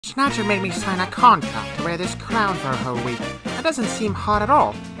Snatcher made me sign a contract to wear this crown for a whole week. That doesn't seem hot at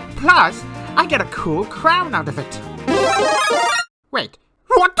all. Plus, I get a cool crown out of it. Wait,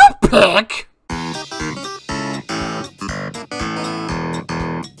 what the pick?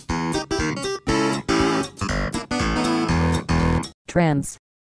 Trans.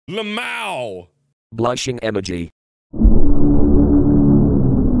 Lamau! Blushing emoji.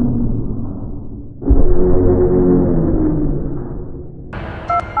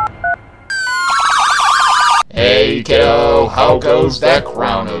 Hey kiddo, how goes that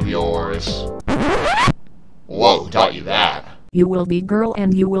crown of yours? Whoa, taught you that. You will be girl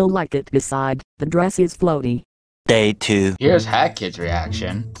and you will like it. Beside, the dress is floaty. Day 2. Here's Hat Kid's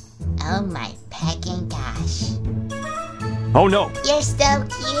reaction. Oh my pecking gosh. Oh no! You're so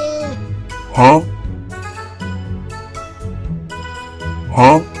cute. Huh?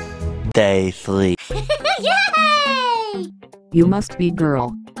 Huh? Day 3. Yay! You must be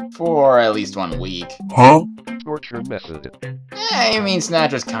girl. For at least 1 week. Huh? Torture method. I mean,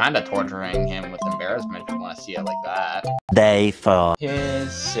 Snatcher's kinda torturing him with embarrassment if you wanna see it like that. Day 4.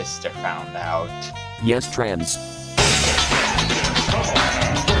 His sister found out. Yes, trans.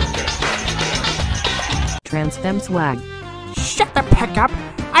 Transfem swag. Shut the peck up!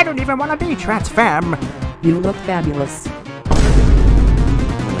 I don't even want to be transfem! You look fabulous.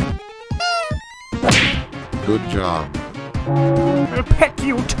 Good job. I'll peck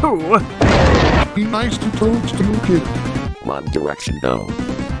you too! Be nice to Toad's new kid. One direction no.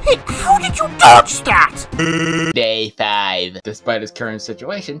 Hey, how did you dodge that? Day 5. Despite his current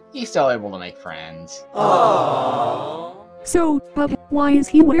situation, he's still able to make friends. So, but why is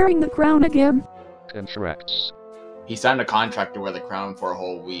he wearing the crown again? Incorrect. He signed a contract to wear the crown for a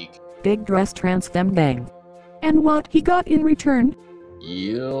whole week. Big dress transfem bang. And what he got in return?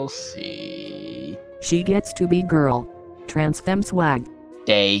 You'll see. She gets to be girl. Transfem swag.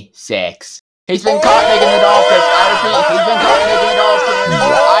 Day 6. He's been caught making the doll skits. I repeat, he's been caught making the doll skits.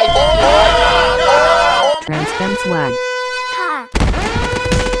 I think Transfem swag.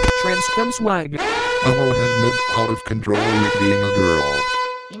 Transfem swag. Elmo has moved out of control with being a girl.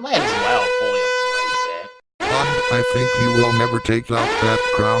 he might as well fully embrace it. I think you will never take off that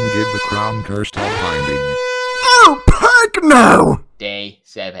crown. Give the crown cursed on binding. Oh, peck no! Day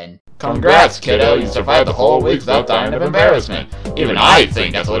 7. Congrats, kiddo. You survived the whole week without dying of embarrassment. Even I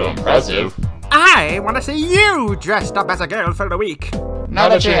think that's a little impressive. I want to see you dressed up as a girl for the week.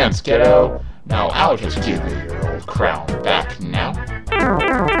 Not a chance, kiddo. Now I'll just give you your old crown back now.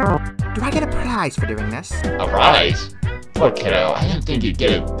 Do I get a prize for doing this? A prize? Look, kiddo, I didn't think you'd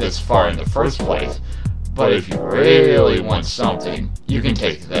get it this far in the first place. But if you really want something, you can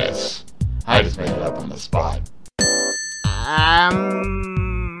take this. I just made it up on the spot. I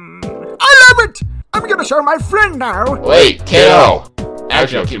love it! I'm gonna show my friend now! Wait, kiddo!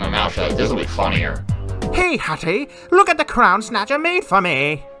 Actually, I'll keep my mouth shut. This will be funnier. Hey, Hattie, look at the crown Snatcher made for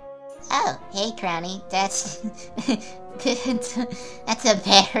me! Oh, hey Crownie. That's that's a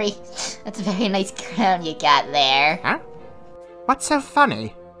very nice crown you got there. Huh? What's so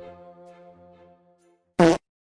funny?